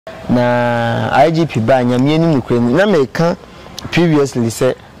na IGP ba nyame ni nukure na meka previously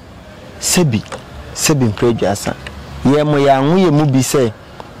say sebi mpreduasa ye mo ya anwo ye mu bi say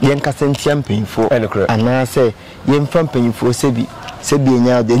ye nkasa ntia mpanyifo ana say ye mfa mpanyifo sebi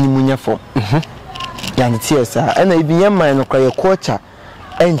enya de animunya fo ya ntie sa ana ibi ye man no kwa ye culture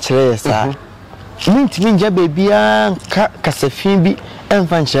enkyere ye sa ntimi nja bebia kasafin bi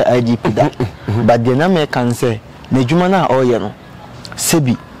emfa nkyere IGP da but de na meka say na adwuma na oye no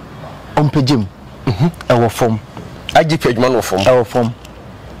sebi ompegem ewo fom IGP adwuma no fom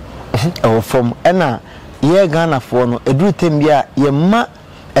ewo fom ena ye Ghana fo no eduru tembia ye ma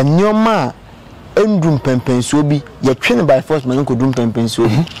enyoma endrum pempensuo bi ye twene by force man ko drum pempensuo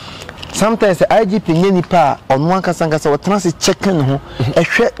bi sometimes IGP nyeni pa onu ankasa wo transi checking ho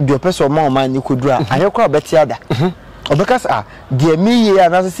ehwe de opeso ma ni kodura ayekwa beti ada obekas de miye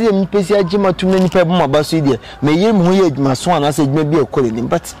ana se ye mpesi agima tum ni pa boma baso de me ye mu ye adwuma so ana se adwuma bi ekole ni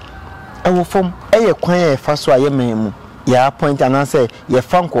but ewo fom eye kwan ye fa so aye memu ya point ana say ye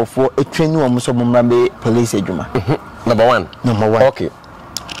fankofo etwani wo so bomra be police adwuma number 1 okay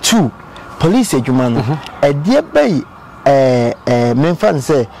 2 police adwuma no edie bai memfan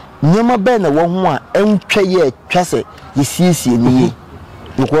say nyoma bai na wo ho a entwa ye twase ye siesie ni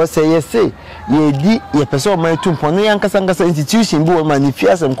because say ye say ye di ye person man tumpo no yankasa institution bi wo man ni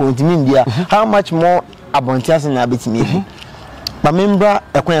fiasem kontimi ndia how much more abontias na betimi ba membra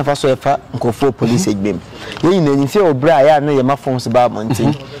ekwan fa so efa nkofo police egbem ye yin ni se obra ya na ye ma forms ba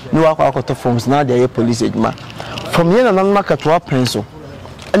montin ni wa kwa akoto forms na de ye police ejma from ye na nan market wa penso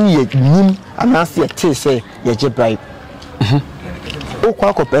ani ye nim anase ye te say ye je bribe o kwa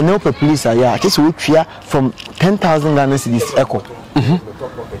akope na o police aya ke se wo twia from 10,000 Ghana cedis echo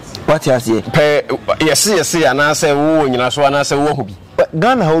what you say pe yes anase wo nyina so anase wo hobi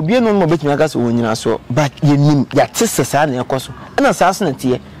Ghana ha obi no mo betimi aka so wo nyina so but ye nim ya tese sa na ekoso na sa asena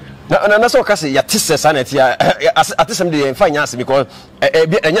tie na so ka se ya tese sa na tie atesem de fa nya ase because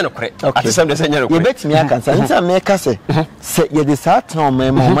enya no kore atesem de se enya no kore ye betimi aka sa nta me ka se ye de sa tena o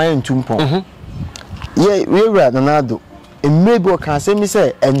me ma ntumpon ye we wura na nado maybe o can say me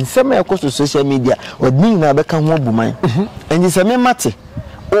say ensem ekoso social media odni na be ka ho obuman enji se me mate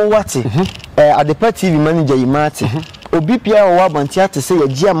o wate Agyapong TV manager Imate obi pia o wabanti ate say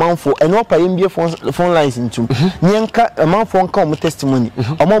ye amanfo eno opa yembie phone lines ntum nyenka amanfo nka o testimony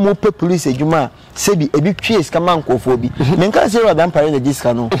omo mo pe police adwuma sebi ebi twie ska mankofo bi menka say wa Dampare na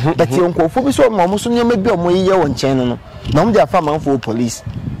jiska no but ye nkofo bi so mo so nyema bi o mo yiye won chen no na mo dia fa amanfo police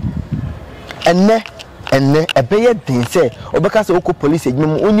enne ebeye den say obeka say oko police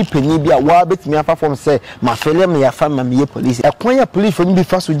adwuma oni pani bi a wa betimi afa form say ma fele me ya fa ma me police ekwan ya police fo ni bi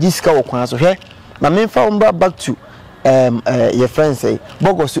fa so jiska wo kwan so hwe na me fa umba back to your friend say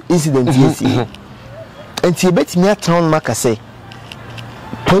bogos incident yes enti e betimi atown maka say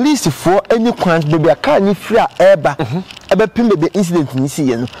police for any kwan baby a car ni free eba ebe pim be incident ni si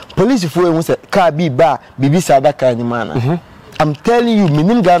ye no police for e say car bi ba bibi sa da car ni mana I'm telling you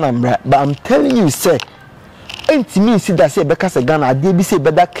minim Ghana mbra but I'm telling you say enti me si da say beka say Ghana ade bi say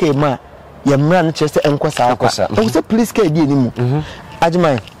beda car ma ye mra na chese enkosa akosa o say police car di enimu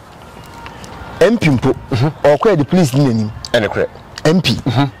Agyapong MP mpo okwa the police ni nanim ene kre MP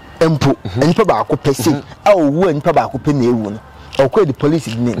mpo enipa ba akopese a owu enipa ba akope na ewu no okwa the police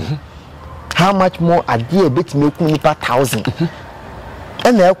ni nanim how much more ade betime ku nipa 1000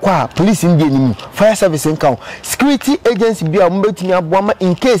 ena ekwa police ndi enimu fire service nkan security agency bia mo betime aboama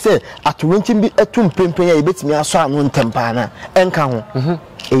in case atowenchi bi etum pempen ya betime aso anu ntempa na enka ho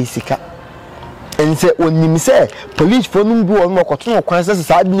esika ense onim se police for num bi won makoto no kwan se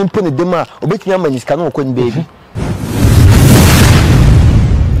sa ade nimpo ne dem a obetimi amaniska no ko ni baby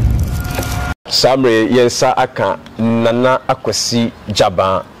Samre yensa aka nana akwasi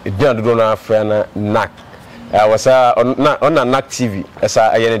jaba edina dodo na afra na nak wasa on nak TV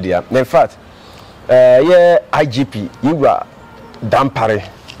esa ayene dia in fact ye IGP yiwa Dampare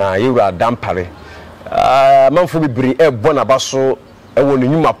manfo bibiri ebo na baso ewo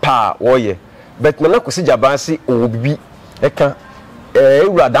nyuma pa woye but nana akwasi jaba si obibi eka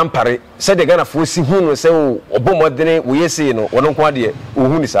yiwa Dampare se de Ghana fo si hu no se obomodene wo yesi no wono nko ade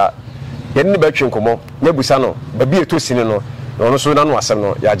ohu ni sa yeni betwe nkomo nyabusa no babi eto sini no no so na no asem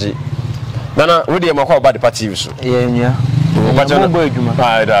no yaji nana we de makwa ba de party so yenya o bo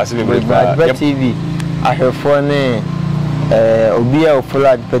adwuma da se be ba TV ahefo ne obi a follow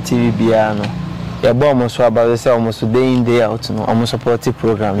Agyapong TV bia no ya bo mo so about say o so day in day out no o support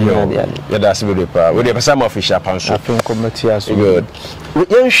program ya da se be pa we de person official panso afin committee aso good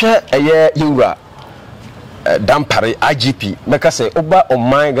yenhwe eye yiwa Dampare IGP meka say oba o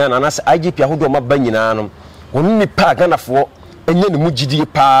man Ghana na say IGP ahodo ma ba nyina no wonu ni pa Ghana fo enye ne mu gidie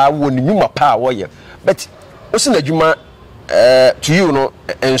pa wo ne nyuma pa wo ye but osi na adwuma to you no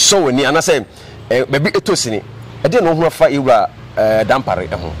and so ni anase baby etosini e de no ho afa ewura dampare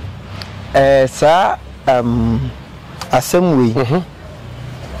ho sa asem we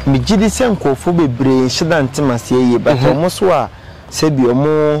me gidi se nkofo bebre hyeda ntemase ye but omo so a se bi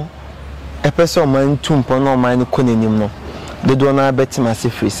omo epeso man tumpo no man ko nanim no de do na betimase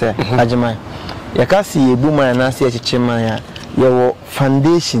free se agyeman yakasi yebu man na se echicheman ya yewo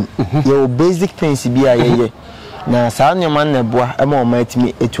foundation yewo basic things bi a ye na saa nneman na boa ema o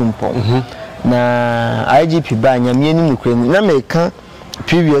matimi etumpo na IGP ba nyame ni nukure na meka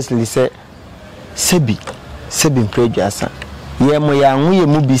previously say sebi mpredwasa ye mo ya hu ye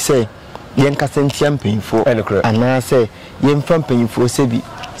mu bi say ye nkasa ntia mpanyfo ana say ye mfa mpanyfo sebi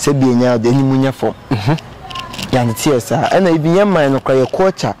enya de ni munya fo ya ntie sa ana ibi ye man no kwa ye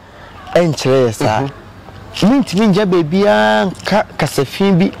culture enkyere sa mintimi nja bebia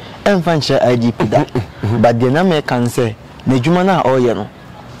kasafin bi emfa nkyere IGP da but the na me kan say na dwuma na oye no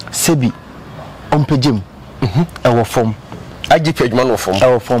sebi ompegem ewo fom IGP adwuma no fom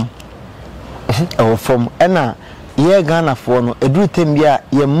ewo fom ena ye Ghana fo no eduru tembia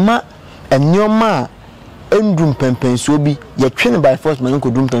ye ma enyoma endum pempenso bi ye twene by force man ko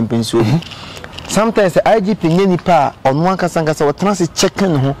dum pempenso bi sometimes IGP nyeni pa onu ankasa wo transi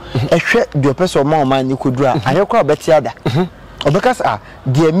checking ho ehwe do person ma ni ko dura ayekwa beti ada obekas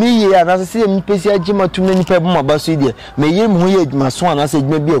de mi ye anase se mi pesi agima tum na nipa buma baso de me ye mu ye adwuma so anase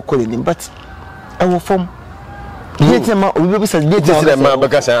adwuma bi ekole ni but ewo fom Yetema obi be say yetema ma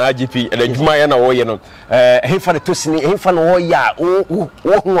beka say IGP na dwuma ya na wo ye no hefa de tosini hefa no wo ya wo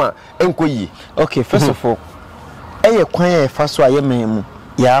ho a enkoyi okay first of all kwan ya fa so aye memu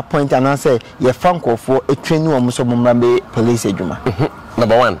ya point and say ye fankofo etwani wo mo so momrambe police adwuma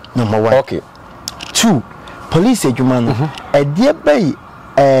number 1 okay 2 police adwuma no edie bai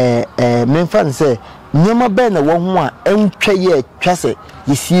memfa say nyoma bai na wo ho a entwa ye twase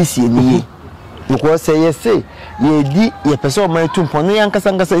ye siesie ni because say say ye di ye person man tumpo no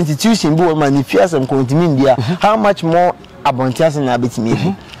yankasa institution bi wo man ni fiasem kontimi ndia how much more abontias na betimi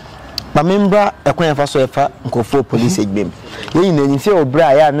bi ba membra ekwan fa so efa nkofo police egbem ye yin ni se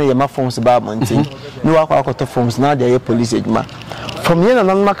obra ya na ye ma forms ba abontin ni wa kwa akoto forms na dia ye police ejuma from ye na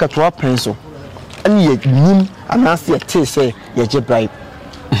nan market wa penso ani ye nim anase ye te say ye je bribe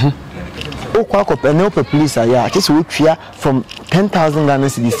o kwa akope na o police aya akese wo twia from 10,000 Ghana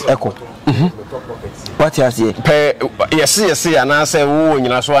cedis echo what you say yes na say wo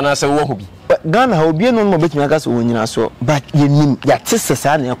nyina so na say wo hu bi Ghana ha obi no betimi aka so wo nyina so but ye nim ya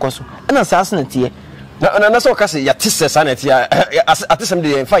tisesa na ekoso na saa so na tie na so ka say ya tisesa na tie atesem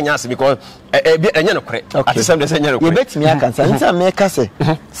de fa nya ase because enya no kore atesem de enya no kore ye betimi aka sa nsa me ka say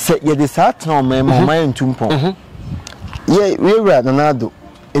ye de saa tron ma ntumpon ye wura na nado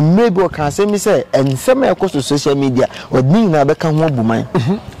maybe can say me say and some across social media or being na beka ho buman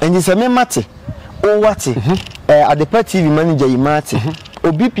and this me mate o wate at the TV manager you mate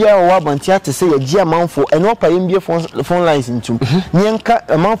obi pia o wabanti ate say ye amanfo and no pay mbie phone lines ntum nyenka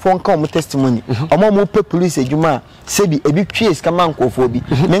amanfo nka o testimony omo mo pe police adwuma se bi ebi twies kama nkofo bi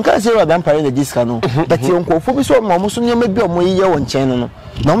menka say Dampare na diska no but ye nkofo bi so mo so nyema bi o mo ye won chen no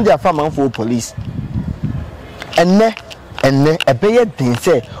na mo de afa amanfo police enne ebeye den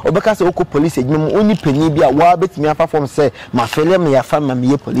say obeka say oko police edwum oni pani bi a wa betimi afa form say ma fele me ya fa ma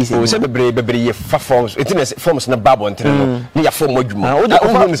me police o say bebre ye fa forms etines forms na babo ntene no ni ya form adwuma o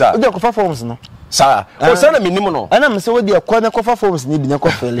de ko fa forms no sa o say na minim no ana me say o de ko na ko fa forms ni bi na ko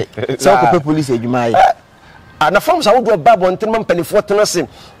fele say oko police edwuma ai na forms a wo babo ntene man panifo tenase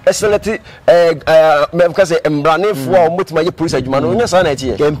eseleti me ka say embranefo a motima ye police adwuma no nya sa na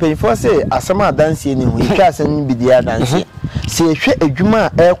tie panifo say asama adanse ni hu itwa asan bi dia adanse se hwe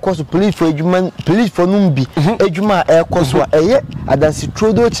adwuma ekoso police for adwuma police for numbi adwuma ekoso eye adanse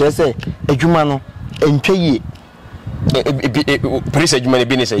trodo kire say adwuma no entwe ye police adwuma ne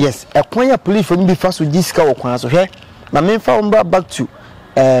bi ne say yes ekwan ya police for numbi fa so gisika wo kwan so hwe na me fa umba back to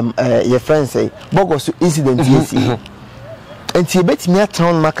your friend say bogoso incident yes enti e betimi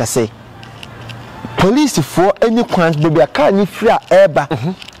atron maka say police for any kwan baby car ni free eba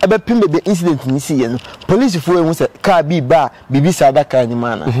ebe pim be incident ni si ye no police for e say car bi ba bibi sa da car ni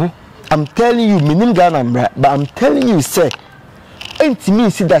mana I'm telling you minim Ghana mbra but I'm telling you say enti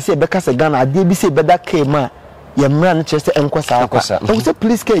mi si da say be ka say Ghana ade bi say be da car ma ye mra no chese enkosa akwa o say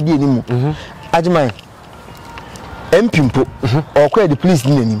police car di ni mu Agyapong MP mpo okwa the police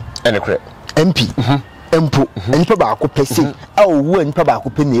ni nanim ene kre MP empo enipa ba akopese a owu enipa ba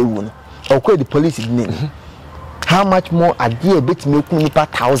akope na ewu no okwa the police ni nanim how much more a day betimi eku nipa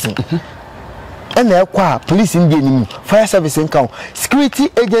 1000 and ekwa police in the fire service in security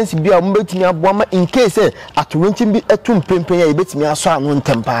agency be a mbetimi aboama in case atowentin bi atum pempen ya yebetimi aso anu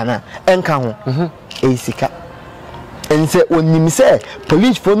ntempana enka ho esika ense onim se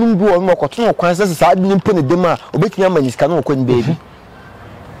police for num bi won makoto no kwan se sa adi nimpo ne dem a obetimi amanisika no kwani baby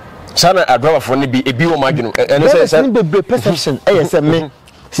sana adroba for ne bi ebi wo madwunu eno se be perception se me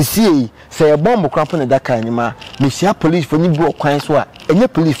sisi say bomb cramp na daka anima me sia police for ni bi okwan so a enye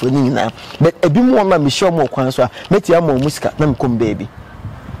police for ni nyina but ebi mo ma me sia mo okwan so a meti am musika na me kom baby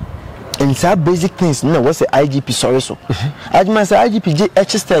and some basic things no was IGP sorry so adman say IGP J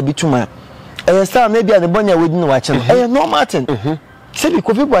H bituma e star na bia ne bonya wedi no wache no e normal thing se bi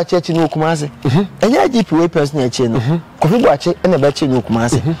kofi bo ache no kumase enye IGP we person ache no kofi bo ache na ba ache no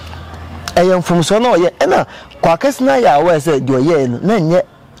kumase e from so na oye na kwa kasna ya we say do ye no na nye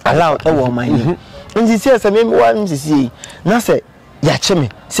allow e wo man nti se me wan sisi na se ya cheme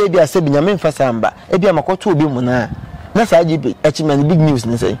se bia se binyame mfa samba e bia makoto obi mu na sa IGP man big news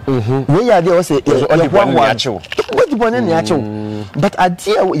ne say we ya dey o say only one achew what the one na achew but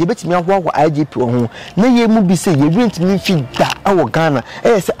idea ye betimi ahwa IGP ho na ye mu bi say ye rentimi fi da awo Ghana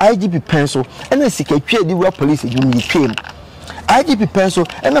e say IGP pencil na sika twa di wa police ejum yi twem IGP pencil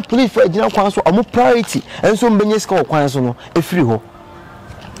na police for agina kwan so omo priority enso mbenye sika kwan so no e free ho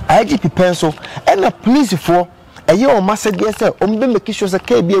IGP pencil na police for eye o masage se o mbe make sure se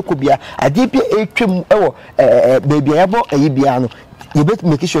ka bia ekobia ade bia etwem ewo baby yabo ayi bia no ye bet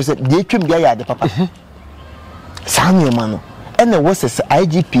make sure se de etwem bia ya de papa sanu ma no ene wo se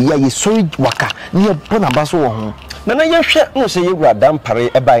IGP ya ye sorry waka ne bona baso wo ho na ye hwe no se ye wura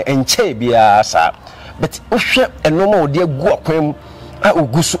Dampare e bai enche bia sa but o hwe enoma o de agu akwam a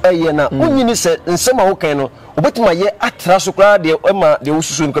ogusu eye na onyini se nsema wo kan no obetima ye atra so kra de ema de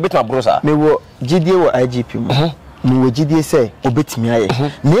wosusu nko betima brosa me wo gidie wo IGP mo me wo gidie se obetimi aye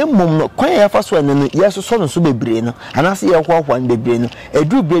na emom no kwan ya fa so ene no yeso so no so bebre no anase ye kwakwa no bebre no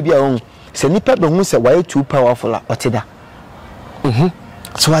edru bre bia won se nipa be hu se waye too powerful a oteda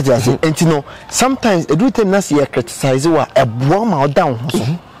so I just and you know sometimes edru time na se ye criticize wa eboa ma odan ho so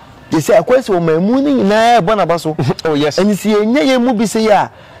they say akwese wo mamuni na e bona baso oh yes and see enye ye mu bi se ya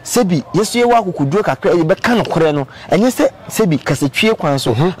sebi yeso ye wa kokuduro kakra ye be ka no kore no enye se sebi kasatwie kwan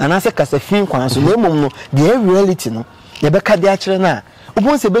so anase kasafin kwan so na emom no the reality no ye be ka de a kire na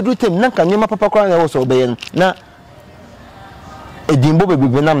obon se bedru tem na ka nyema papa kwa na wo so be na edimbo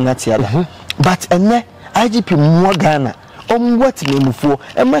bebebe nam na tiada but enne IGP mu Ghana what me mufo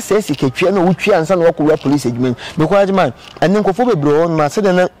e ma se sikatwie na wutwie ansa na wakowura police adwuma me kwa adwuma enne nkofo bebre on ma se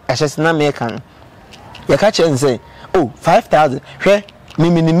de na ahyese na me kan ye ka che nse oh 5000 hwe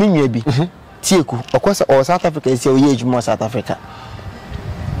mimi ni minwa bi tieku okosa o South Africa ese o ye adwuma South Africa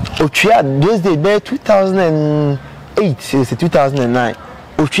otwia those day be 2008 since 2009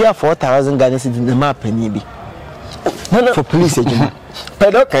 otwia 4000 Ghana cedis na map ni bi for police adwuma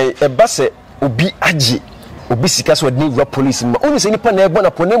pedo kai e base obi agi obi sika so de wura police ma oni se nipa na ebo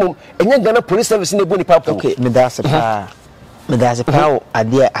na ponemu enya Ghana police service na ebo nipa po okay me da se pa o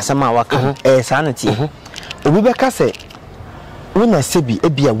ade asama waka sa na tie obi be ka se wona sebi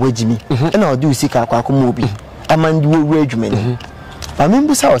ebia wagimi na odi usika akwa obi amandi wo adwuma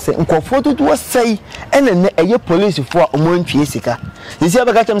amembu sa ose nkofo to do sei ene eye police fo a omontwie sika yesi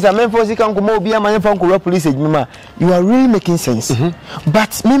abaka chem sa menfo sika nkoma obi amanfa nkora police adwuma you are really making sense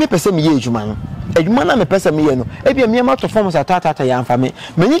but me pese me ye adwuma no adwuma na me pese me ye no ebia me ma to form sa tata ya amfa me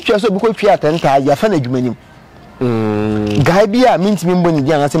mani twa so bi ko twa atenta ya fa na adwuma nim guy bia mintimi mboni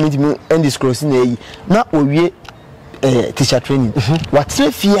dia na se mintimi endisclose na yi na owie teacher training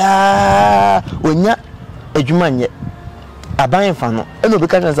watrefia onya adwuma nye aban fa no eno be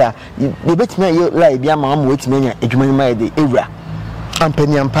ka sa ye betime ye lie bia ma ma wetime nya adwuma ni ma de ewura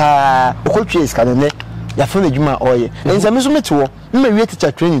ampaniam pa okotwe iska no ne ya fa na adwuma oye enza me so metewo me wie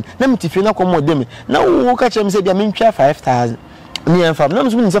teacher training na metifi na komo de me na wo ka chere me se bia me ntwa 5000 ni en fam na me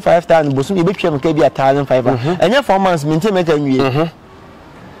so ni se 5000 bosu ye betwa me ka bia 1500 enya 4 months me ntime ka nwie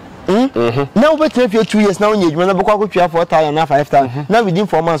now bet if you 2 years now you na bokwa kotwa 4000 na 5000 now within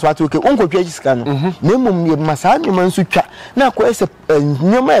 4 months what okay onkotwa sika no na mum ye masa nyuma nso twa na ko ese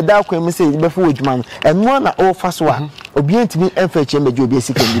nyuma e da akwa mi se be fo adwuma no eno na o fa so a obi antimi emfa che meje obi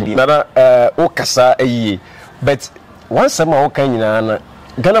sika ndi bi na o kasa ayi but once am o kan nyina na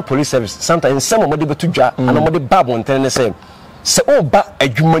Ghana police service sometimes some mo de betu dwa and mo de babo ntene se o ba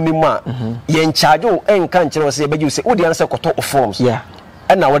adwuma ni mu a ye charge o enka nkere o se beje se o de an se koto forms yeah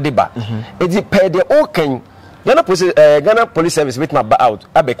na wode ba edi per de o kan Ghana police service bit ma ba out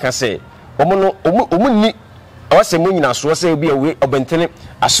abeka say omo ni awase mu nyina so se bi awe obentene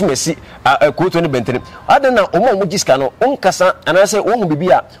asomasi koto ne bentene adana omo giska no onkasa anase wohu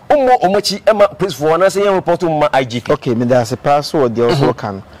bibia omochi ema police for anase yen report mu IGP. Okay, me da se pass what they also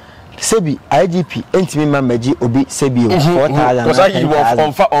can. Sebi IGP entimi mamaji obi sebi o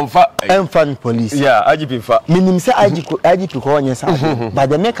 4,000 onfa police. Yeah, IGP fa. Minim se IGP ko onye sa. But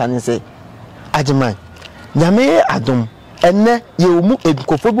the mekan say ajiman. Nyame adom enne ye omu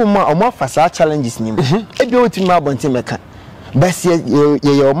edkofobu ma omo fasa challenges nim. Ebi otimi abonte meka. Bas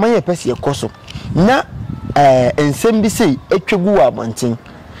ye oman ye pese ye koso. Na ensem bi sei etwegu wa abonten.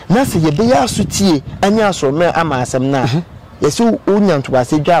 Na se ye be ya sotie anya aso me ama asem na. Yesu unyanto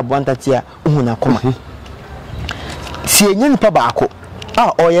ase dwa abwantati a uhuna koma. Si enye nipa baako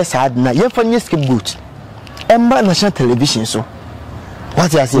a oye sad na ye fa nye scapegoat. Emba national television so.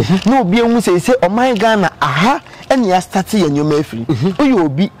 What you say? No obi ehun say oh my Ghana aha ene ya start ye nyoma afiri. Oye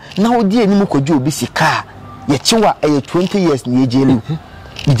obi na odi enimu kodwo obi sika ye chiwa 20 years na ejelu.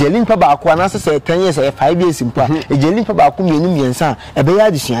 Ejeli nipa baako anase say 10 years 5 years mpa. Ejeli nipa baako mienu miensa ebe ya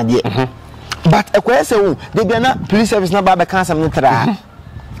adisuade. But a question they be na police service na ba be kan sam netra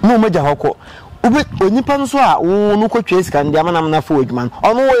no maja hoko obi onipa nso a wo no kwatwa sika ndi amana na fo adwuma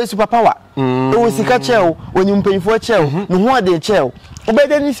ono wo super power o sika cheo oni mpanyfo cheo no ho ade cheo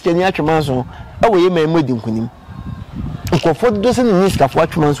obeda ni sika ni atwema so e wo ye memodi nkunim nkofo do se ni sika fo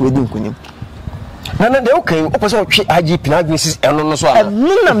atwema so edi nkunim na de okay opose o twe IGP na agnesis eno no so ana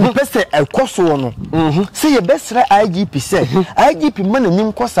na me pese ekoso no se ye besra IGP se IGP man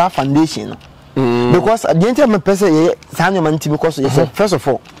nim kosa foundation no because at the end of my person, because first of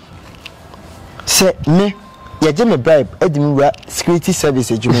all, say me, you give me bribe, Edinburgh security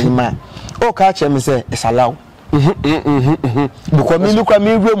service, man. Oh, catch me say it's allowed. Because me look at me,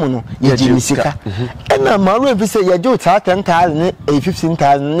 Romuno, you Jimmy Sika. And now, my room, say you do 10,000,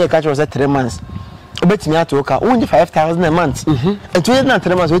 15,000, catch was at 3 months. Bet me to work only 5,000 a month. And 2 years,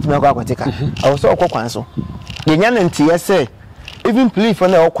 3 months, wait me, I was so cancel. The young and TSA. Even police for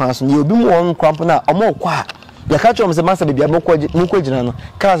na okwanso you be mo kwampo na omo kwa ya ka chom se master bibia mo ko gina no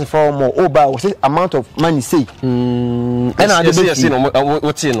cars for mo oba o say amount of money say and I dey no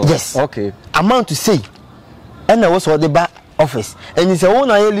what no yes okay amount to say and was for the back office and you say oh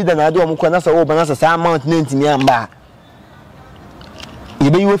na leader na do mo kwa na say oba na say amount na ntimi amba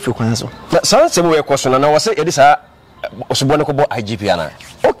you be you fi kwanso na san se mo ye question na was say e dey sa osobone ko bo IGP ana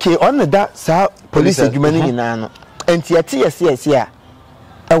okay on that sa police adwuma ni nyina no enti yes ya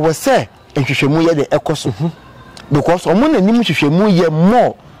e was say nhwehwemu ye de ekoso because omo na nim hwehwemu ye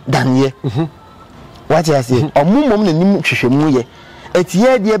more than ye what you say omo mom na nim hwehwemu ye enti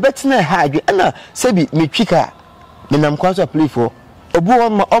ye de betena ha adwe na sebi metwika menam kwaso play for obu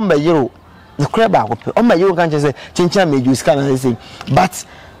on ma yero the crab akop on ma yero kan say chincha meju scan na say but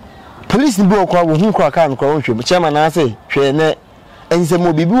police ni bi okwa wo hu kwa kan kwa hwehwemu chairman na say hwe ne ense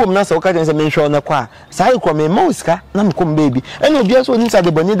mo bibi wo na se o ka je se menhwe na kwa sai kwa me mauska na me kom baby ene obi aso ni sa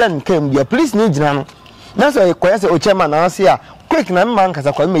de boni dan kam bia police ni gina no na se kwa se o chairman na se a quick na me man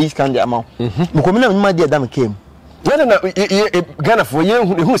kasa kwa me yiska ndi amaw me kom na me ma de dam kam whether na Ghana for ye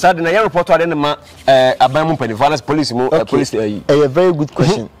hu sa de na ye report ade na ma aban mu pani violence police mu police a very good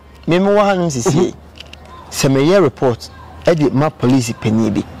question me me wa hanum sisi se me ye report e de ma police pani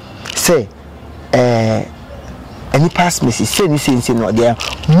bi say any pass me say ni no there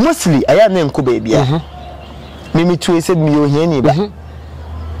mostly aya na enko baby a me tu say me o hia ni ba me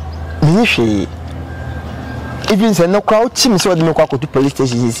hwe even say no crowd chim say odi me kwa to police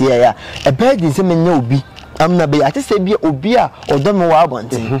station say ya e bad say me nya obi am na be ati say bi obi a odo me wa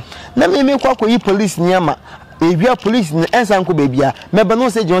abonte na me kwa yi police ni ama e bia police ni ensan ko baby a me ba no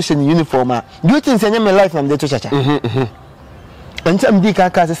say Johnson uniform a do you think say me life am dey to chacha and I'm big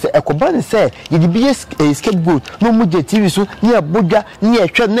aka say ekoban say ye di be scapegoat no mu je TV so ni abodwa ni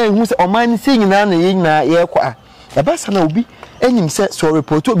ehwe na ehu say oman say nyina na ye nyina ye kwa ya ba sana obi enyim say so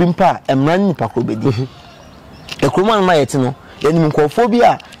report obi mpa emran nipa ko bedi ekroman ma yete no enim nkofo bi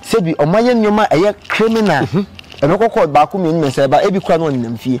a say bi omaye nyoma eye criminal e be kokko ba ko me say ba e bi kwa no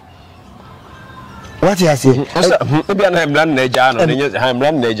ninam fie what you say obi ana emran na eja no nye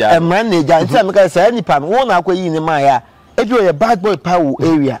emran na eja nti am ka say nipa wo na akwa yi ni ma ya ebi o ye bad boy power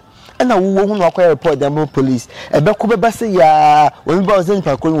area na wo hu no akwa report dem police e be ko be ba say ya won ba o zen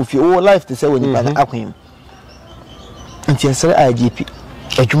pa ko mu fi o life to say woni pa akwem nti esere IGP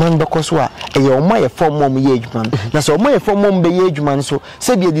adwuman be ko so a e ye o ma ye form mom ye adwuman na so o ma ye form mom be ye adwuman so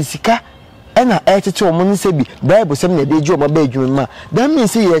se bi de sika e na e tete o mo ni se bi bible sem na de ji o ma be adwuman ma that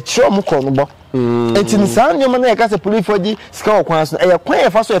means ye kire o mo ko no bo enti ni san nyoma na ye ka se police for di sika o kwan so e ye kwan ye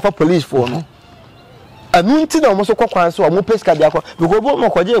fa so ye fa police for no anunti na omo so kwakwan so omo pesca dia ko because bo mo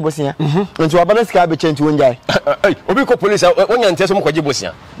kwaje ebosia nti wabana sika be chenti wonjai obi ko police wonya ntia so mo kwaje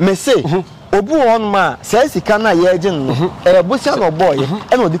ebosia me say obu won ma say sika na ye agye no ebosia no boy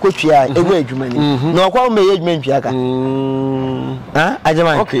e na odi ko twia ewu adwuma ni na okwa me ye adwuma ntwia ka ha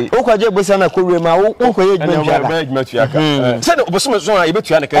ajaman o kwaje ebosia na ko ma o ko ye adwuma ntwia ka say no oboso so na ye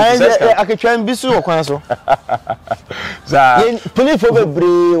betua na kan say aketwan bi so okwan so za police for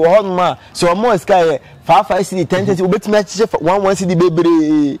bebre wo hon ma so omo sika 5 cd 10 obetimi achiche 1 cd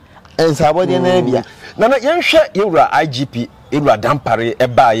bebre ensabo de na bia na yenhwe yewura IGP ewura Dampare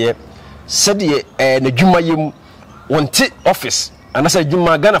ebaaye sede na dwuma yem wonte office anasa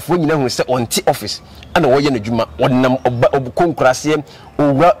dwuma Ghana fo nyina hu se wonte office ana wo ye na dwuma wonnam obkonkurase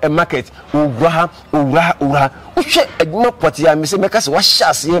owura market owura uhwe adwuma poti ya mise meka se wa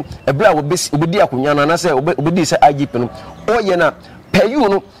hyase ebra wo obedi akonya no anasa obedi se IGP no oye na payu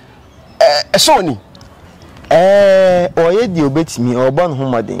no esoni oye di obetimi obon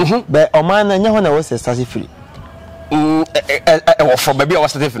homaden be oman na nya ho na wo se start free wo for baby wo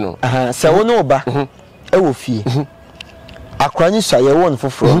start free no se wo no ba e wo fie akwani so ye won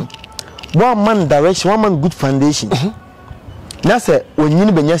foforo one man direction one man good foundation na se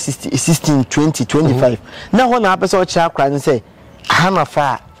onyini benya 16 20 25 na ho na apesa o chia akwani se hana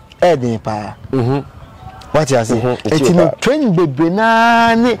fa edin pa what you say eti no training bebre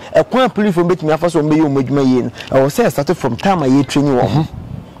na ne ekwan police for betimi afaso mbe yo modwuma ye no I was say started from time I training wo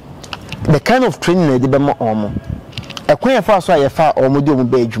the kind of training they be mo omo ekwan ya fa so ya fa omo de omo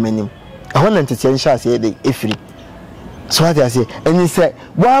be adwuma nim ehon na ntete nsha se dey efiri so what you say and say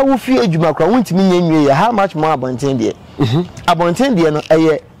wa wo fi adwuma kra wontimi nyanwie ya how much more abonten de abonten de no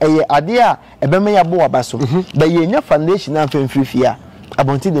eye ade a ebe me ya bo abaso be ye nya foundation na mfemfiri fia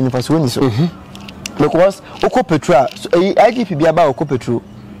abonten de nifa so woni so because oko petrol IGP bia ba oko petrol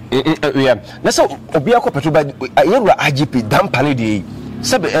yeah na so obi oko petrol ba yewura IGP Dampare de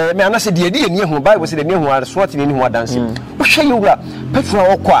sabe me anase de ni hu Bible say de ni hu swat ni hu dance wo hwe yewura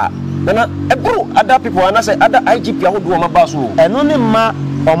petrol oko a na eburu other people anase other IGP ahodo ma ba so eno ne ma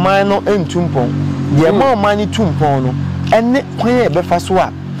oman no entumpon de ma oman ni tumpon no ene kwan e be fa so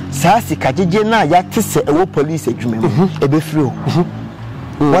a saa sika jeje na ya tese ewo police adwuma mu e be free o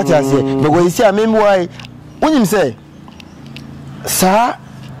what you say because you see I mean why when you say sir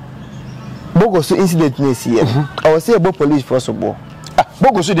bogoso incident nesi here I was say about police force bo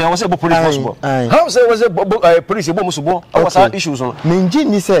bogoso dey I was say about police force bo how say was police bo musubo I was issues on menji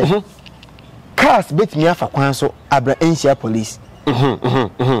ni say cars betimi afa kwan so abra ensia police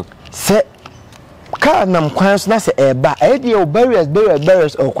say car nam kwan so na se eba e dey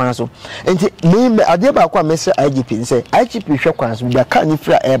barriers o kwan so enti me ade ba kwa message IGP say IGP hwe kwan so bia car ni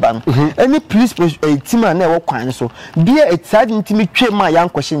fra eba no any police team na e wo kwan so bia it sad ntimi twem a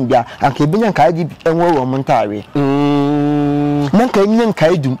yankoshin bia anka ebenya ka IGP enwo wo montawe nanka nyen ka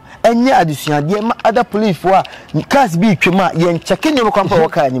edum enye adesuade ma other police fo a cars bi twem a yen check ni mo kwampa wo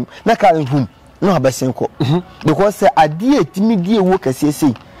ka anyim na ka nhum no abasenko because say ade etimi die wo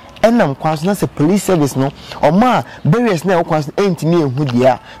kasese enam kwaso na se police service no oma barriers na kwaso entimi ehu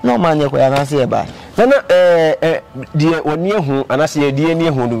dia na oma na kwaya na se e ba na die woni ehu anase die ni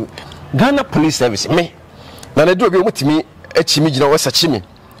ehu no Ghana police service me na na do bi omutimi achimi gina wasachi me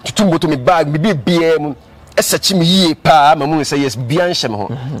tutumboto me bag me bibia mu esachi me yie pa ma mu se yes bia nhye me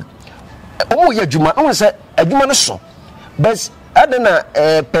ho omo ye adwuma on se adwuma no so but adana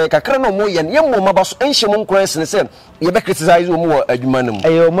pe kakra no mo ye mo mabaso enhye mo nkran sene se ye be criticize mo wo adwuma no mu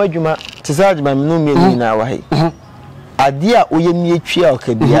ayo mo adwuma tisa adwuma no me ni na wa he ade a oye mi atwia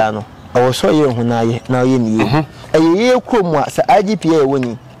okabia no awoso ye hu na ye na oye ni ye aye krom a sa IGP ye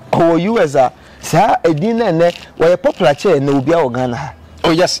woni o US a sa edin na ne wo ye popular chair na obi a Ghana ha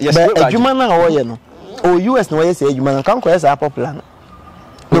oh yes adwuma na wo ye no o US no ye se adwuma na kan ko ye sa popular no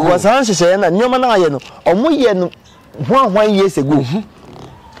because han hye na nyoma na ye no omo ye no 1 years ago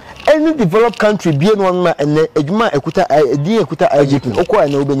any developed country be no ma ene adwuma ekuta edin ekuta IGP okwa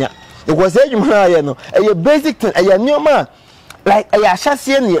na obenya because adwuma aye no e basic thing e nyoma like e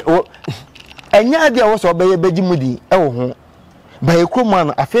ahase ne enya ade a wo so be beji mudi e wo ho ba ekroma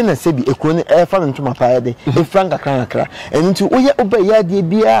no afi na sebi ekro ne e fa ntoma pa de e franka krakra enti oye obe ya de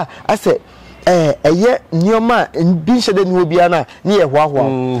bia ase eye nyoma bi nhede ni obi ana ne ye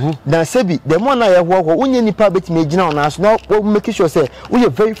hoahoa na sebi the more na ye hoahoa unye nipa betime gina ona so na make sure say we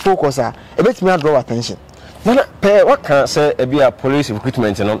very focus a betime draw attention na pe waka say e bia police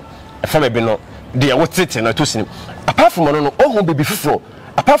recruitment no e fa me bi no de what it na to sin apart from no ohun baby fufuro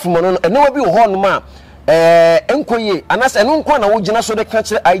apart from no ene wa bi ho no ma enkoye anas eno nko na wo gina so de ka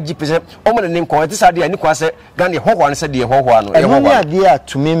kire IGP se o mo ne nko ati sa de ani kwa se gan de hoho an se de hoho ano e hoho ade a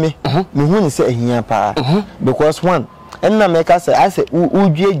tumeme me hu ni se ehia pa because one enna me ka se ase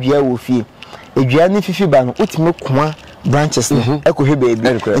udua wo fie edua ni fifi ba no utime kwa branches no ekohwe baby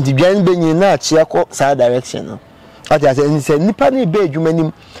nti dua ni benyi na achia ko sa direction no ati ase ni se nipa ni be adwuma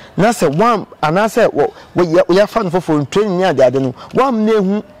nim na se one anase ya fan for training ni ade no one na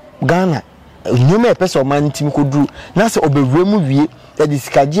ehu Ghana nyoma e pese o man tim koduru na se obewura mu wie e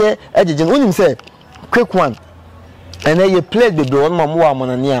disikaje ejeje no onim se quick one ene ye play the do no mo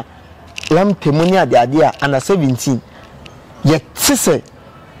amonane a lam temoni ade a under 17 ye tse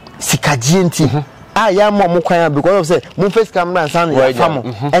sikaje nti ya mo kwan because of say mo face camera san ya famo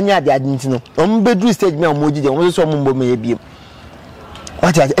enya ade nti no o mbedru stage me mo gide o so mo mbo me biem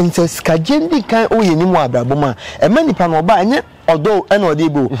what is and sikaje ndi kan o ye ni mo abrabo ma e manipa no ba enye odo ena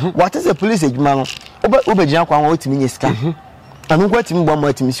odebo what is the police ejuma no obegina kwa won otimi nyesika anu kwa timi bɔ ma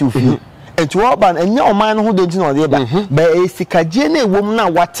otimi si ofie enti wo ba enye oman no ho do nti na ode ba ba sikaje na ewom na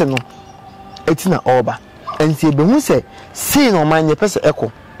wate no eti na oba enti ebehu se si no oman nye pese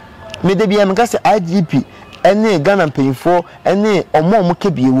eko me de bia me ka se IGP ene Ghana mpanyfo ene omo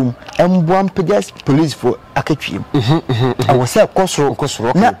kebie wom emboa mpegas police for akatwiem awo se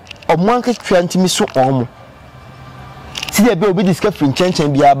kosoro na omo akatwa ntimi so omo si de be obi discover nchenchen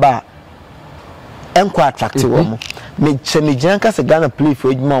bia ba enko attractive omo me cheme janka se Ghana police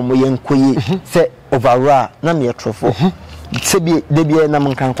for ejuma omo yenkoye se overall na me trofo se bi de bia na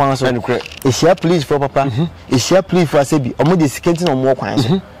mankan kwan so ehia police for papa ehia police for asebi omo de sikenti na omo kwan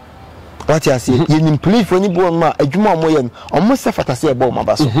so what you say you police for ni bo ma adwuma omo ye no omo se fatase e bo ma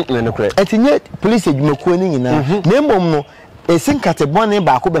ba so etinye police adwuma ko ni nyina na mmom no esinkate bone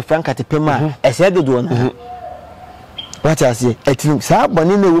ba ko be frankate pema ese de do na what you say etin sa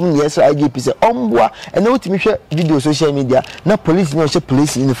bone na wom ne so IGP se omboa ene otimi hwe video social media na police ni o hwe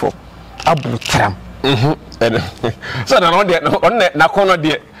police uniform abutram so na no de na kono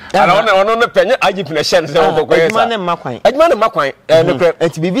de ana ono no penye IGP na shen se wo boko yesa adwuma ne makwan no kre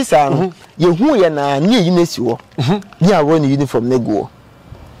enti bibi sa no ye hu ye na ne yi na si wo ni awo ni uniform na go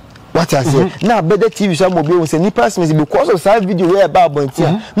what I say na better TV so mo bi wo se ni pass me because of that video where ba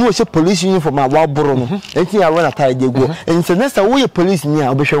bontia no wo she police uniform a wa boro no enti awo na tie de go enti next wo ye police ni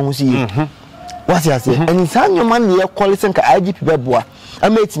a obehwe hu si ye what I say enti san nyoma ne ye quality nka IGP beboa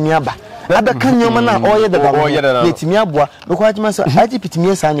ametimi aba abeka nyoma na oye da letimi aboa because ajima so IGP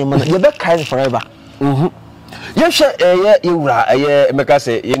timi san nyoma na ye be kind forever ye hwe ye wura ye meka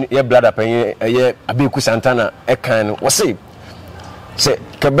se ye brother pen ye abeku Santana e kan no wo se se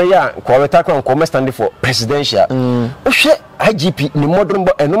kabeya ko weta ko ko stand for presidential o hwe IGP ni modern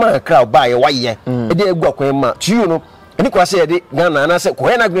bo enuma akra ba ye waye e de egu akwan ma tuyu no eni kwa se ye de Ghana na se ko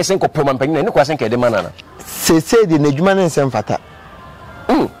he na gresen ko proman panyin eni kwa se nke de manana se de na ne nsem fata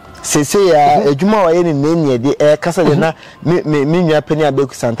se ya ejuma wa ye ne ne de e kasa de na me nwa pani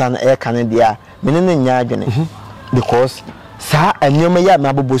abeku Santana e kan de a me ne nya adwene because sa anyoma ya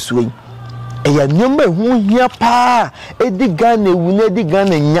na bobosuwe eya nyoma hu hia pa edi Ghana ewu na edi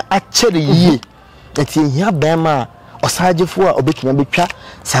Ghana nya achere yie eti hia bema osagefo a obetuma betwa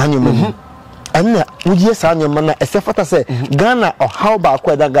sa nyoma mu anna wudie sa nyoma na esefata se Ghana o how ba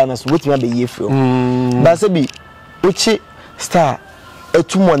akwa da Ghana so betuma be yie fio ba se bi uchi star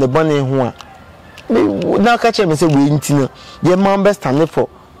etumo ne bone ho a na ka che me se we ntino ye member stand for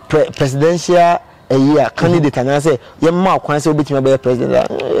presidential a year candidate and I say your mouth can say between my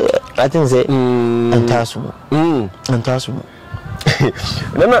president. I think say Antasumo. Antasumo.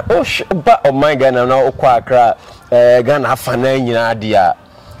 Nana but oh my God now okwa Ghana fana nyina dia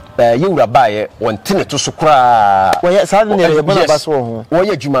you wura bae won tene to so kra well suddenly e bona baso ho wo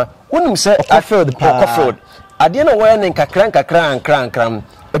ye adwuma wonim se Cofield ade na wo ye nkakran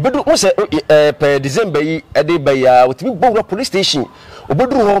ebedu wo se per December yi ade ba ya wotimi bowra police station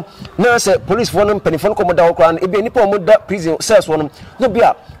obeduru ho na se police for no penifon ko moda ho kra e bi nipa mo da prison cells won no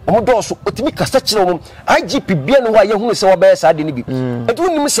bia o do so otimi kasa kire wo IGP bia no wa ye hunu se wo ba sa ade ni bi edu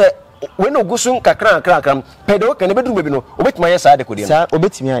nim se we no gusun kakran pedo kan ebeduru bebi no obetima ye sa ade ko de sa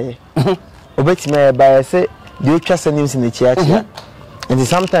obetimi aye obetimi aye ba se de otwa sanim se ne chia and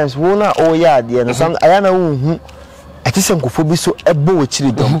sometimes wo na o ya ade no some ayana wo hu atise nkofo bi so ebo wo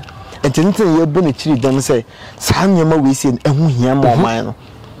chiri dom entintin ye bo ne chiri dom say sa nyama we see ehu hia ma oman no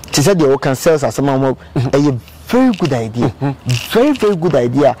ti say they can sell asama mo a very good idea very good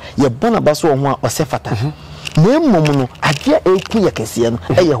idea ye bona baso ho a osefata na mmom no ade eku ye kese no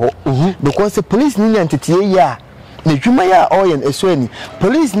eye ho because the police ni entity ya na dwuma ya oyen esuani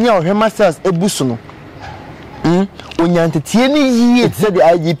police ni a ohwema sales ebusu no onyantetie ni yie tse de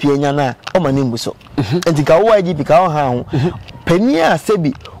IGP enya na o mane mbuso enti ka wo IGP ka ha ho pani a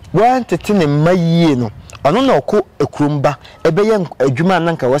sebi wantete ne mayie no ono na okọ ekurumba ebeye adwuma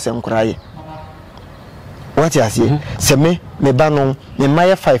nanka wose nkoraye wati asie se me ba no me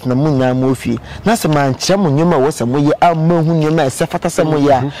maye 5 na munya ma ofie na se man kire mu nyoma wose moye amahu nyoma se fata se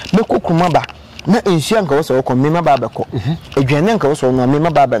moye a me kokuma ba na enhia nka wose okọ me ma ba beko adwane nka wose no me ma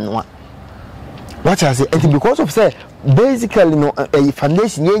ba no what I say, and because of say basically no a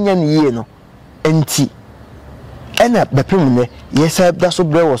foundation yenya ni ye no enti ena bepem ne yes da so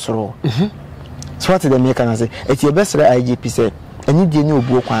bre wo soro so what dem can say eti e best IGP say eni die ni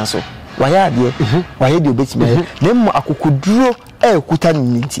obu okwan so waya ade waya de obetime na mo akokuduro kuta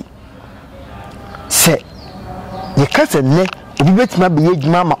ni nti se ye kase ne obi betima be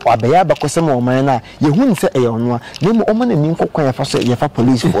yedwuma ma abaya bakosem o man na ye hu se e ye ono na mo o man ni nkokwan ya fa so ye fa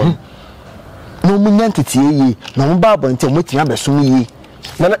police for no munyantetie yi na mo ba bonte mo tia besom yi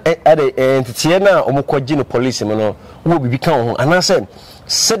na entitie na omukwaji no police mo no wo bibi kan ho anase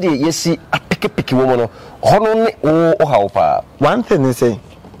sede yesi apekepeke wo mo no hono ne o hawo pa one thing is say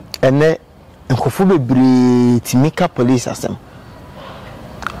ene nkofo bebre timika police asem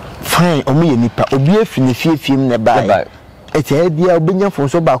fine omo ye nipa obi afine fiefiem ne ba eti ebia obenya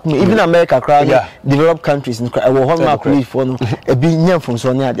fonso ba kuma even America crowd developed countries in wo ho ma police for no ebi nya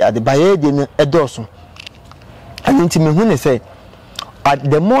fonso ne ade ba ye de ne edoso anti me hu ne say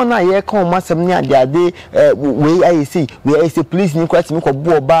at the more na ye kan masem ne ade we I say police ni kwati me ko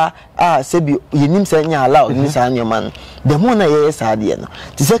bo ba sebi yenim say nya allow ni sa nya man the more na ye sa ade no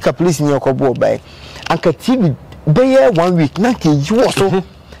ti say ka police ni ko bo ba anka TV be ye 1 week na ke you so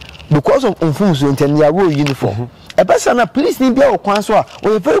because of unfumso intend ya go uniform a person na police ni bia okwan so a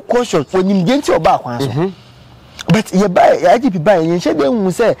we very cautious onim genti oba akwan so but ye buy IGP buy yen she dey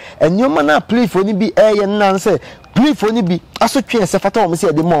hu say enyoma na police for ni bi ye nan say police for ni bi asotwe se fata o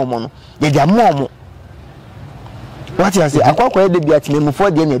say de mom no ye dia mom what you say akwa de bia tinemu for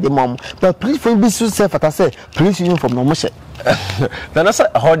de de mom but police for bi so say fata say police uniform no mo she na na say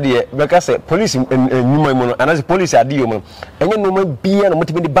how de because say police nyuma mo no anase police adiyo mo enye no ma bia na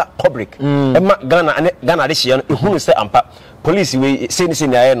motimi de ba public e ma Ghana de hye no ehunu say ampa police we say ni say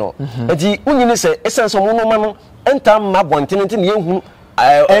ni aye no enti unyini say essence mo no ma no enta ma bontenente ne yehu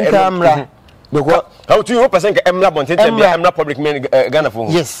enta mra because how to you person ka emra bontenente emra public men Ghana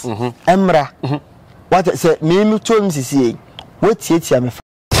for yes emra what say me to sisi what tie me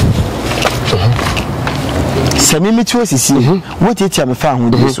semi mi tuo sisi what etia me fa ho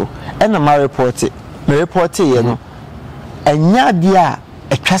de so e na ma report ye no enya de a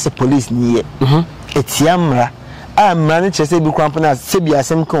etwa se police ni ye etia mra amra ne chese bi kwampo na se bi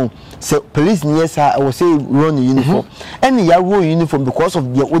asem kon se police ni ye sa I say run uniform and ya run uniform because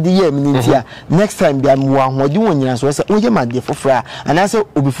of the odi ye mi ntia next time bi am wa ho de wonya so se oye ma de fofra ana se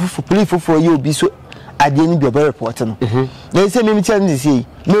obi fofu police fofo ye obi so ade ni bi obe report no na se mi tia ni sisi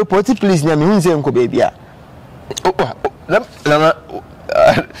me report police ni am hu se nko baby a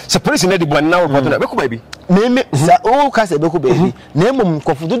so police na di bo na report na beku baby me sa o ka se beku baby na emom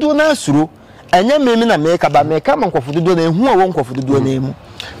kofudodo na asuro enya me na me ka ba me ka man kofudodo na ehu a won kofudodo na emu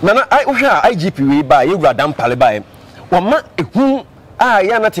na I ohwa IGP we ba ye wura Dampare ba e wo ma ehu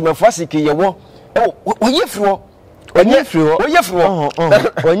ya na temafo asike ye wo oye friwo onye friwo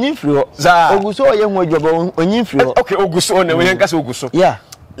onye friwo za oguso oye hu adwobo onye friwo okay oguso na we yankasa oguso yeah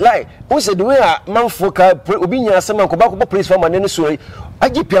like who said the way manfo ka obi nya asema ko ba ko police for man ne so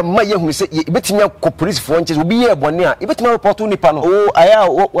IGP amma ye hu se ibetinya ko police for nche obi ye bone a ibetinya report nipa no oh aya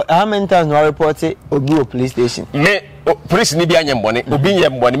how many times no report obi o police station me police ni bi anya mbone obi nye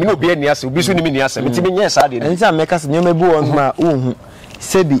mbone me no obi ani ase obi so ni me ni ase metimi nye sa de ni nti ameka se nyoma bi won ma ohu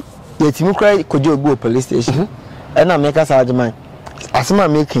sebi yetimi krai kojo obi o police station na ameka sa adman asema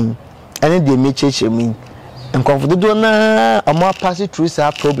making ene de me cheche mu nkonfododo na amo pass through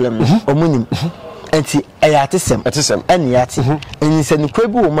sa problem omunim enti ayatesem eni yate eni se nukwe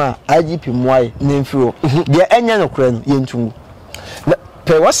bi wo ma IGP moaye na mfiro de enya nokre no yentungu na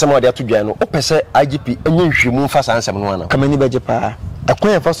pe wasem ode atodwan no opese IGP enye nhwemu mfa sansem no ana kamani beje pa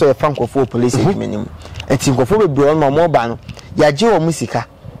akwan fa so ye fa nkofo police ekmenim enti nkofo bebre on mo ba no yaje wo musika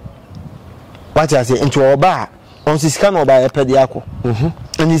what I say enti wo ba on sika no ba ye pede akọ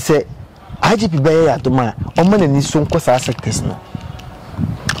eni se IGP baye ya doma o ma nani so nko sa sectors no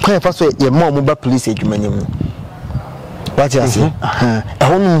kwa fa so ye ma mo ba police adwumanim no what I say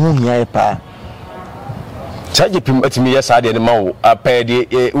ehonu hu hia ye pa IGP atimi ye sa de ma wo apa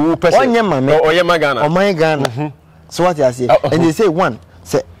de wo pese oye magana o man Ghana so what I say and they say one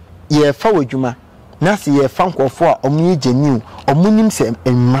say ye fa wadwuma na se ye fankofo a omu genuine omunim se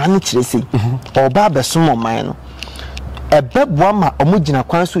emma no kire sei oba besom oman no ebeboa ma omu gina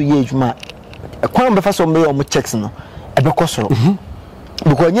kwan so ye adwuma kwan be fa so me omu checks no ebe kosoro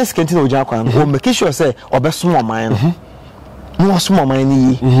because yes kenti no gina kwan o make sure say obesom oman no no osom oman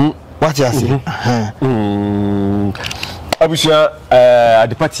ni what you say abusia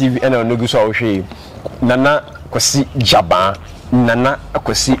Adepa TV ena no gu so ahwe nana kwasi jaba nana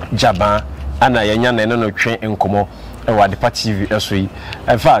akwasi jaba ana yanya na no twen enkomo e Adepa TV eso yi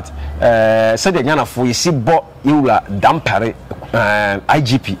in fact said the Ghana for yesi bo yewura dampare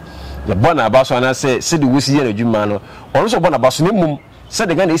IGP the bona abaso na say said the wusi ye na dwuma no ono so bona abaso ne mum said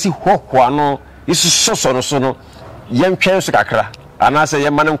the Ghana yesi hohoa no yesi soso no so no yentwen so kakra ana say ye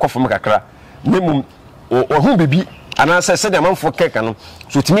mane nkofom kakra ne mum ohun bibi ana say said the man for keka no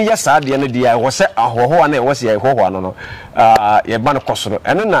so timi ya saa de no dia wo se ahoho na wo se ye hoho no ye ba no kosoro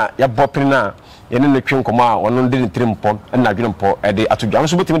eno na ya bopri na ye ne ne twenkomo a wono de ne trimpom na adwenempɔ de atodwa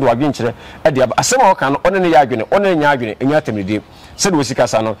so betimi de wadwen kire de asɛm a wo kan no one ne ya adwene one nya adwene enya temide said wo sika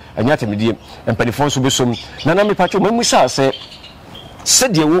sa no enya temide empanifo so besom na me pacho mamu sa sɛ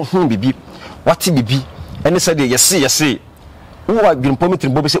said ye wo hu bibi wate bibi ene said ye yese wo adwenempɔ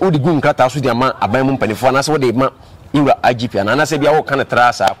metrimpɔ be sɛ odi gu nkrata so de ama aban mu mpanifo na sɛ wo de ma iwura IGP na sɛ bia wo kan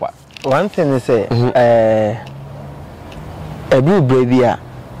tra sa akwa one thing is say every baby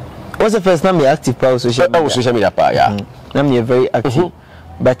what's the first time you active power social media pa yeah na me very active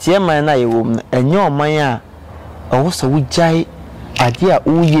but here man na you enyo man a owo so wujai ade a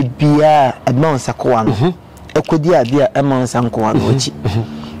uye bia adma nsakwa no ekodi ade a ema nsankwa no ochi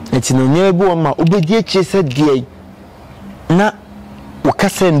eti no nye bu ma obedi echi se die na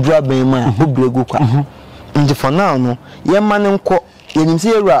wakase ndura ban ma obregu kwa nje for now no ye man nko yenim se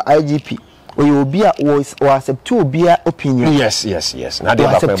yewura IGP oyo obi a o accept obi a opinion yes na dey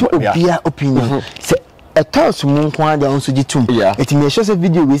back obi a opinion se a toss mu nko ade onso gitum it me show say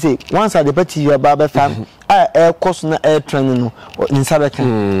video we say once Adepa TV baba fam a course na air training no nsabeka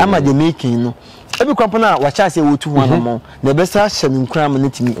ama the making no ebi kwampo na wacha say wo tu ho no na be sa hye nkura ma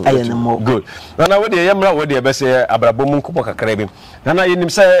netimi aye ne mo good na we dey yemra we dey be say abrabo mu nkopɔ kakra bi na yenim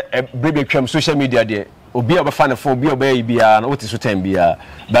say brebe twam social media dey obi a obefa ne fo obi obe bia na wote so time bia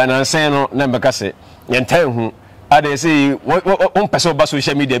ba na nsen no na mbeka se yentan hu ade say on pese oba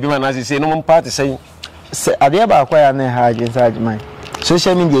social media bi ma na say no mo party say ade ba akwa ya na ha agin sa agman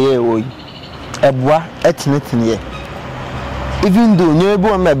social media ye wo eboa etinetine ye even though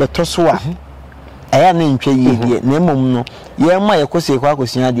nyebu ma beto so a aya na ntwe ye die na emom no ye ma ye kose kwa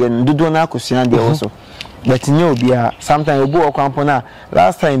akosua de no dodo na akosua de wo so but nye obi a sometimes obu okwampo na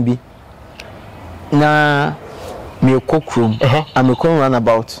last time bi na me kokrum am ko run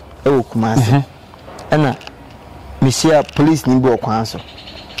about e wo Kumasi na me share police ni bo kwan so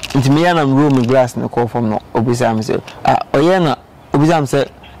nti me ya na room glass na call from no obisa am say oye na obisa am say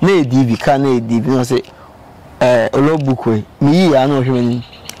na edv ka na edv no say olobukwe me yi ya na ohwe ni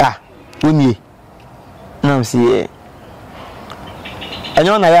woni na am say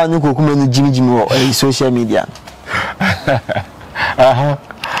anyo na ya nu kokume no jimi wo social media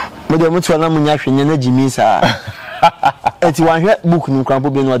mode mutu na munya hwenye na jimi sa eti wanhwe book ni krampo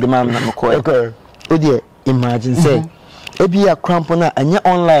bi no de mam na mko odi imagine say ebi ya krampo na anya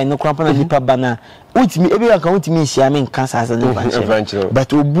online no krampo na nipa bana utimi ebi ya kan utimi hia me nka sasa ne banche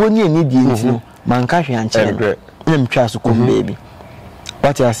but obuo ni eni di nti no manka hwe anche na mtwa so kom baby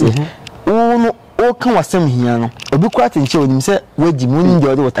what you say uno o kan wasem hia no obi kwa tenche onim say wadi muni de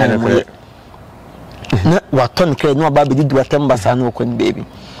ode wota mo na waton kre no ba bedi duatem sa na okon baby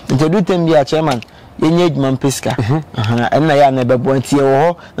nti do tem bia chairman yenye adwuma mpeska na ya na bebo nti ye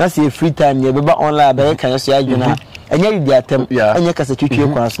wo na se free time ye beba online ba ye kan so adwuna enye di atem enye kasa twetwe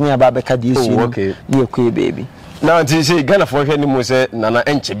kwa so ya ba be ka di esu ni ekwe baby na nti say Ghana for hwe ni mo say nana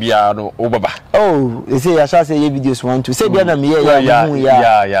enche bia no wo baba they say ya sha say ye videos want to say bia na me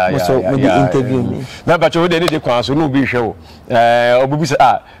ya so me interview me na ba cho de ni de kwa so no bi hwe wo obubi say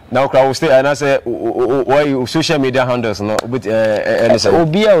na okra wo stay na say why social media handles no but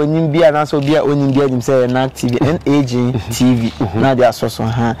obi a onim bia na so obi a onim bia dim say na TV NAG TV na dia so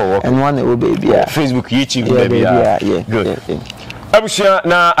and one o baby Facebook YouTube baby good abusia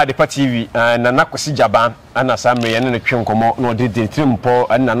na Adepa TV na nakwasi jaban ana samre ne twenkomo na ode de trimpo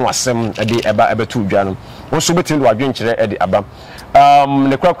na no asem de eba ebetu dwa no wo so betin do adwen kire de aba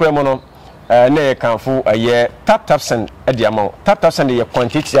ne kwakwa mo no na kanfo aye tap send de amount tap send ye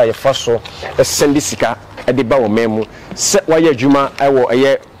quantity aye faso send sika de ba wo memu se waye adwuma wo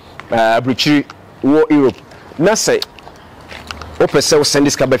aye abrichiri wo Europe na say open sell send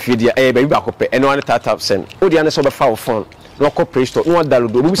this cab feed ya e ba bi akope eno an tap send o dia ne so be fa wo phone no call Play Store no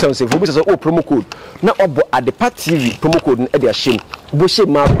download obi say say o promo code na obo Adepa TV promo code no e dey shame bo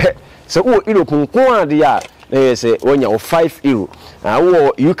shame ma pe say o Europe nko ade ya say wonya o €5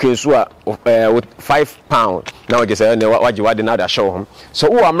 wo UK so with £5 now just say waji wade na da show him so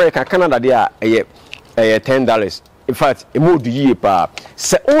o America Canada dey a $10 in fact e mo do yie pa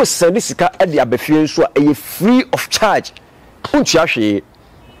say o send sika e dey abafie so a free of charge untu ahwe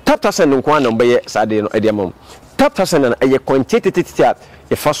tap send nko an number ye sade no e dey mom tap send na e quantitative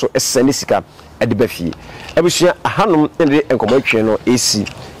e fa so send sika e dey bafie ebusua ahanom ne enkomo atwe no AC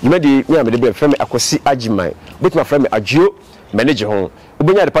yimadi me amede be frame akosi agiman but my frame agio manage ho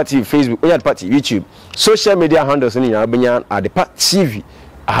obenya Adepa TV Facebook obenya Adepa TV YouTube social media handles ni ya obenya Adepa TV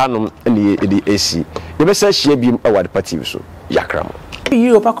ahanom ne e AC ye be say hia bi Adepa TV so yakram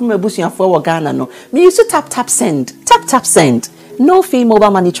Europe akoma ebusuafo wo Ghana no me use tap send no fee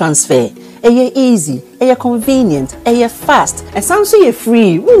mobile money transfer easy convenient fast and sound so you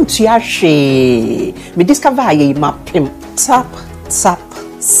free won't you hwe me discover ye mapim tap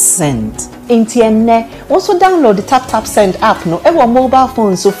send entienne also download the tap send app no e mobile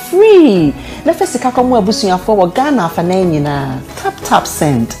phone so free na fesika komo ebusuafo wo Ghana afa na nyina tap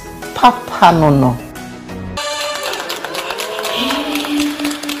send papa no